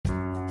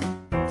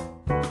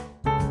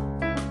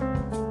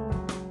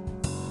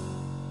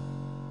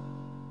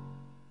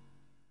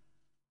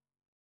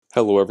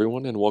Hello,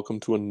 everyone, and welcome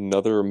to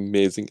another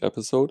amazing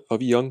episode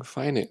of Young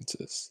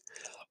Finances.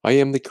 I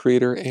am the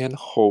creator and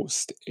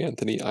host,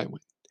 Anthony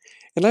Iwin,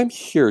 and I'm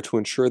here to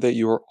ensure that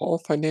you are all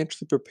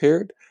financially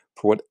prepared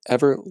for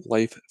whatever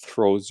life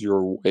throws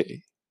your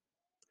way.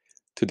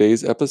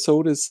 Today's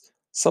episode is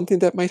something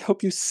that might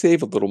help you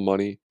save a little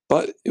money,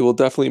 but it will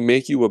definitely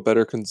make you a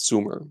better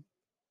consumer.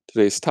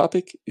 Today's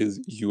topic is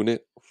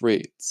unit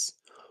rates.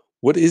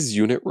 What is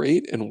unit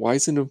rate and why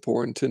is it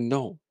important to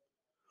know?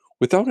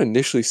 Without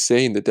initially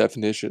saying the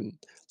definition,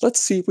 let's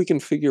see if we can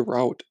figure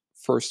out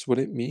first what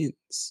it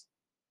means.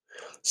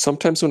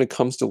 Sometimes, when it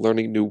comes to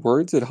learning new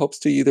words, it helps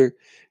to either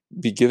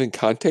be given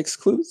context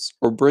clues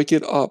or break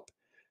it up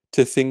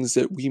to things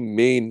that we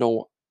may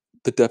know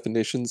the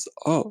definitions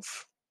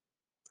of.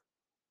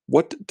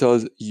 What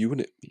does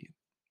unit mean?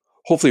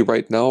 Hopefully,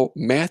 right now,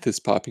 math is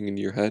popping in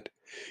your head.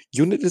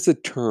 Unit is a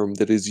term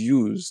that is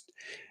used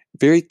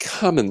very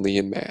commonly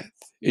in math.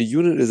 A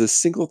unit is a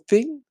single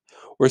thing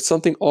or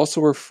something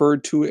also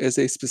referred to as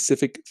a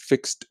specific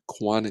fixed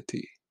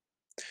quantity.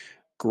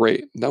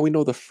 Great. Now we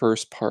know the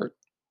first part.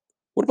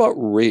 What about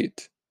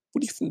rate?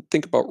 What do you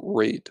think about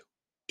rate?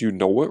 Do you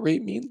know what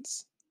rate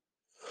means?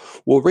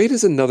 Well, rate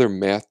is another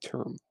math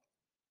term.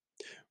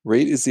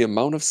 Rate is the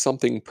amount of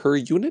something per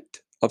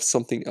unit of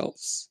something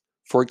else.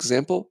 For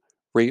example,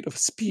 rate of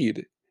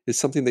speed is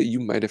something that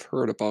you might have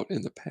heard about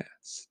in the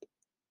past.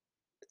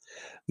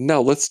 Now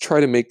let's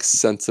try to make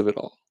sense of it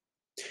all.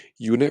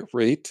 Unit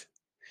rate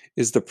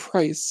is the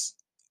price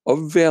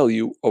of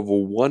value of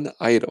one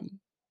item.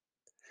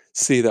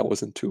 See, that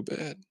wasn't too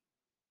bad.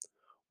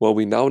 Well,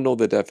 we now know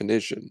the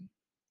definition,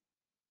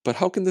 but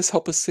how can this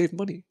help us save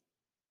money?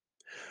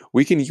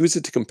 We can use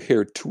it to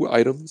compare two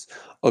items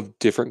of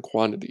different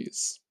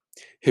quantities.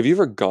 Have you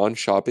ever gone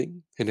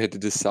shopping and had to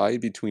decide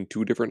between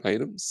two different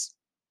items?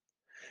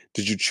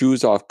 Did you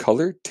choose off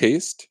color,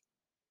 taste,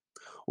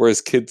 or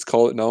as kids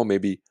call it now,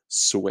 maybe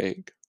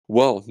swag?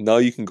 Well, now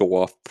you can go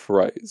off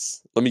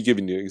price. Let me give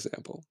you an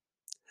example.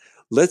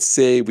 Let's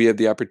say we have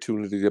the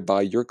opportunity to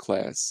buy your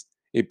class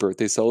a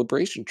birthday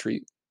celebration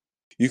treat.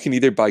 You can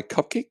either buy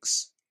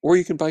cupcakes or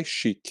you can buy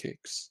sheet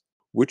cakes.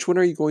 Which one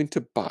are you going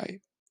to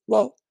buy?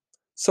 Well,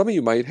 some of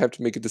you might have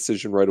to make a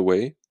decision right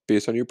away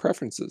based on your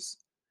preferences.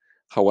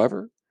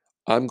 However,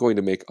 I'm going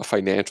to make a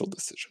financial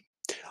decision.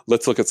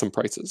 Let's look at some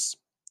prices.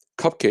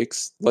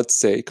 Cupcakes, let's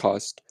say,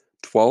 cost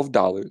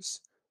 $12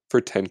 for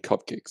 10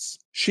 cupcakes.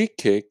 Sheet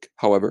cake,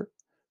 however,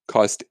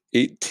 cost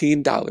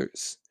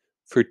 $18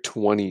 for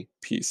 20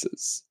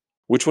 pieces.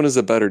 Which one is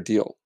a better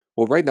deal?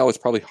 Well, right now it's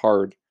probably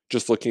hard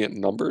just looking at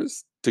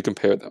numbers to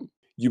compare them.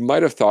 You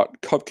might have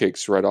thought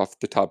cupcakes right off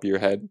the top of your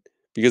head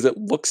because it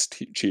looks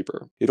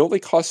cheaper. It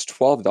only costs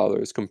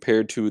 $12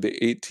 compared to the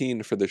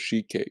 $18 for the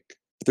sheet cake.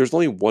 But there's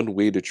only one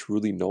way to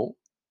truly know,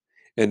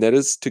 and that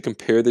is to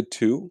compare the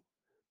two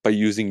by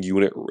using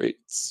unit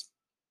rates.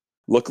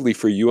 Luckily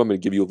for you, I'm going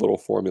to give you a little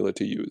formula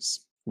to use.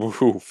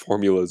 Woohoo,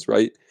 formulas,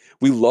 right?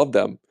 We love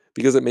them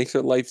because it makes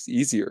our lives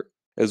easier,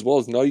 as well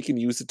as now you can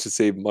use it to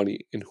save money,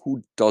 and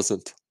who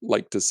doesn't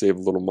like to save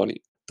a little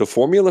money? The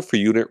formula for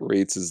unit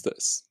rates is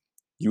this.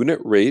 Unit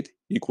rate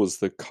equals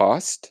the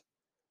cost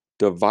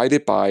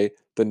divided by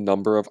the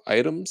number of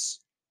items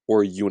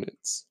or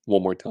units.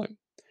 One more time.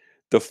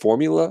 The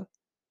formula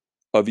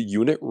of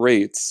unit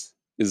rates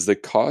is the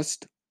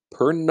cost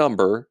per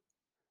number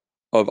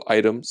of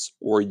items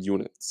or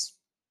units.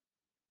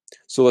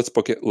 So let's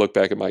look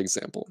back at my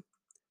example.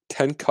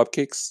 10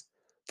 cupcakes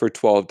for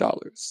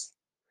 $12.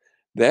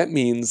 That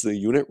means the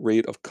unit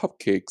rate of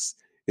cupcakes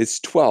is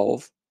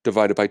 12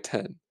 divided by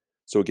 10.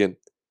 So again,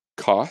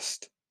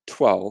 cost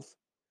 12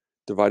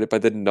 divided by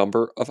the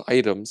number of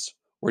items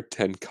or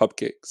 10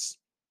 cupcakes.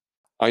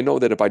 I know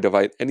that if I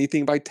divide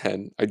anything by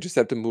 10, I just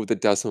have to move the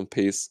decimal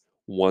place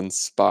one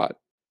spot.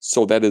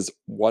 So that is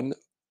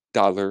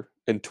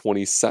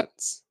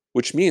 $1.20,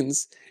 which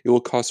means it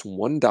will cost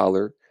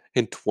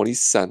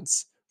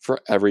 $1.20 for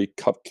every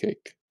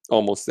cupcake.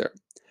 Almost there.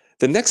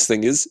 The next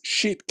thing is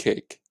sheet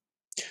cake.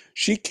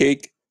 Sheet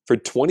cake for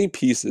 20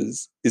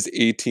 pieces is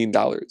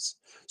 $18.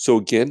 So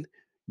again,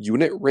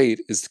 unit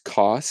rate is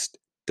cost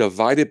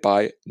divided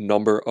by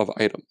number of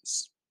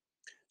items.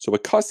 So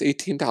it costs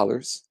 $18.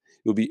 It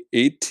will be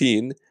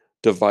 18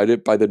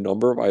 divided by the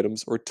number of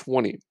items, or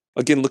 20.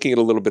 Again, looking at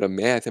a little bit of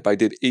math, if I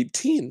did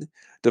 18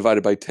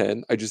 divided by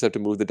 10, I just have to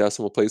move the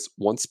decimal place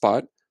one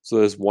spot. So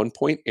that's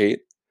 1.8.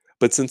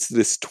 But since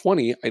this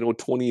 20, I know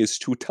 20 is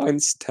 2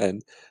 times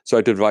 10, so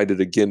I divide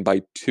it again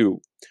by 2.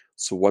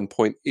 So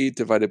 1.8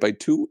 divided by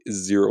 2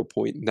 is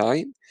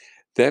 0.9.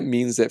 That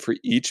means that for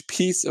each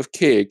piece of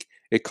cake,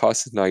 it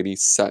costs 90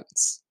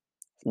 cents.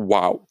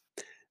 Wow.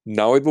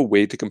 Now I have a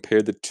way to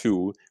compare the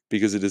two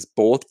because it is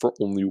both for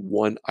only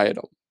one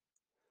item.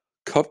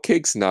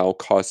 Cupcakes now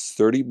cost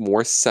 30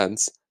 more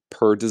cents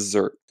per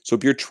dessert. So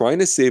if you're trying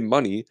to save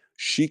money,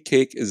 sheet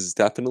cake is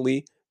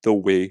definitely the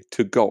way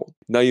to go.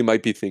 Now you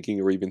might be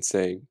thinking or even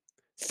saying,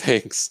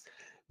 thanks,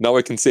 now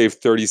I can save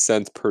 30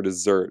 cents per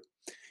dessert.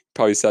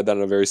 Probably said that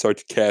in a very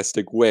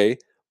sarcastic way,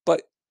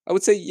 but I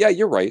would say, yeah,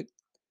 you're right.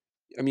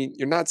 I mean,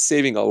 you're not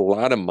saving a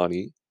lot of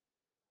money,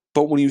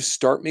 But when you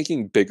start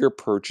making bigger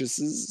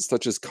purchases,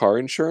 such as car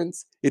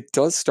insurance, it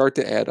does start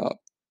to add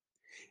up.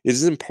 It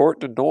is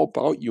important to know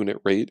about unit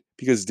rate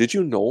because did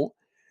you know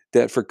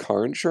that for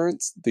car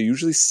insurance, they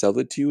usually sell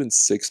it to you in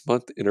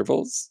 6-month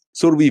intervals?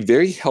 So it'll be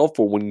very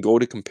helpful when you go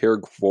to compare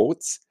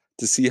quotes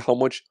to see how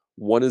much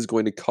one is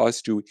going to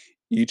cost you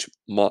each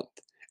month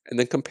and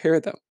then compare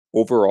them.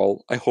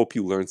 Overall, I hope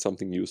you learned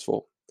something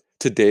useful.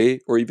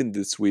 Today, or even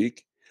this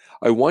week,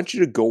 I want you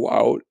to go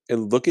out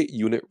and look at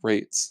unit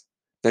rates.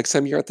 Next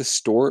time you're at the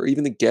store or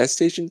even the gas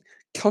station,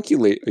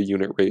 calculate a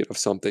unit rate of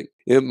something.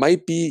 It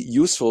might be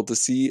useful to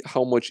see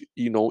how much,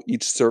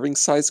 each serving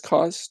size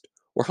cost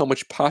or how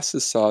much pasta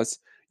sauce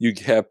you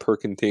have per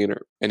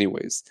container.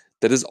 Anyways,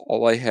 that is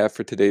all I have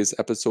for today's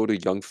episode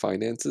of Young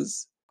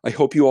Finances. I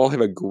hope you all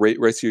have a great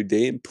rest of your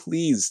day and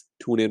please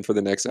tune in for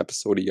the next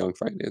episode of Young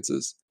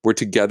Finances, where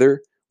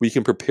together we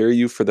can prepare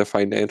you for the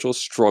financial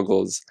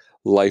struggles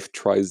life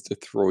tries to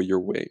throw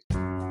your way.